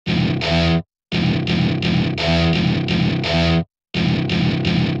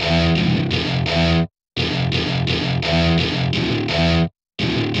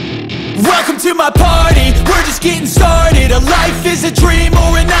my party, we're just getting started. A life is a dream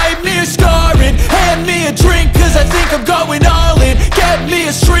or a nightmare scarring. Hand me a drink cause I think I'm going all in. Get me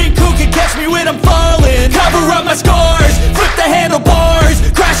a shrink who can catch me when I'm falling. Cover up my scars, flip the handlebars,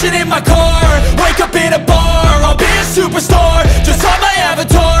 crashing in my car, wake up in a bar. I'll be a superstar, just on my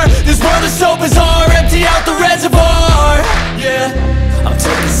avatar. This world is so bizarre, empty out the reservoir. Yeah, I'm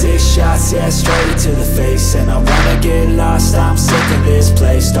taking 6 shots, yeah, straight to the face. And I wanna get lost, I'm sick of this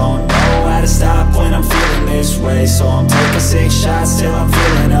place. Don't know how to stop when I'm feeling this way. So I'm taking 6 shots till I'm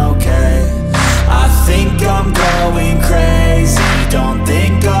feeling okay. I think I'm going crazy, don't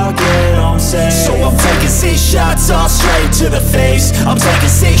think I'll get home safe. So I'm taking 6 shots, all straight to the face. I'm taking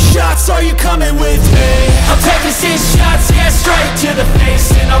 6 shots, are you coming with me? I'm taking 6 shots, yeah, straight to the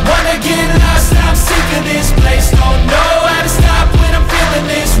face. And I wanna get lost, I'm sick of this place. Don't know how to stop when I'm feeling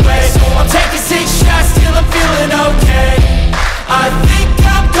this way. So I'm taking 6 shots till I'm feeling okay. I think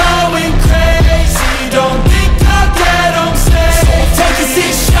I'm going crazy, don't think I'll get home safe. So I'm taking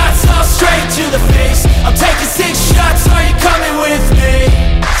 6 shots, all straight to the face. I'm taking 6 shots, are you coming with me?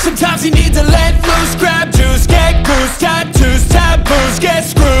 Sometimes you need to let loose, grab juice, get goose, tattoos, taboos, get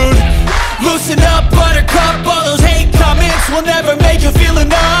screwed. Loosen up, buttercup, all those hate comments will never make you feel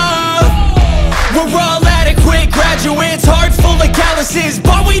enough. We're all adequate graduates, heart full of calluses,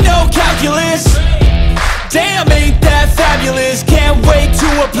 but we know calculus. Damn, ain't that fabulous? Can't wait to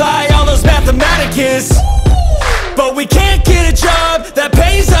apply all those mathematicus. But we can't get a job that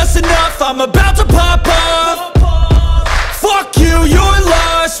pays us enough. I'm about to pop off. Fuck you, you're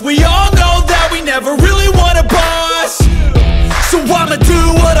lost. We all know that we never really want a boss. So I'ma do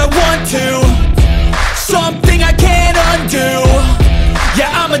what I want to, something I can't undo. Yeah,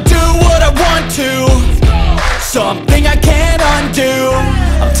 I'ma do what I want to, something I can't undo.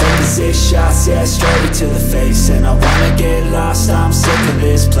 I'm taking 6 shots, yeah, straight to the face. And I wanna get lost, I'm sick of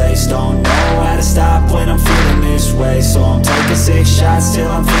this place. Don't know how to stop when I'm feeling this way. So I'm taking 6 shots till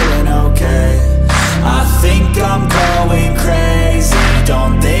I'm feeling okay. I think I'm going crazy,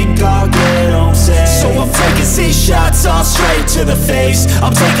 don't think I'll get home safe. So I'm taking 6 shots, all straight to the face.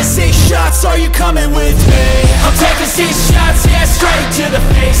 I'm taking 6 shots, are you coming with me? I'm taking 6 shots, yeah, straight to the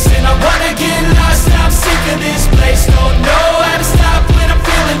face. And I wanna get lost, I'm sick of this place.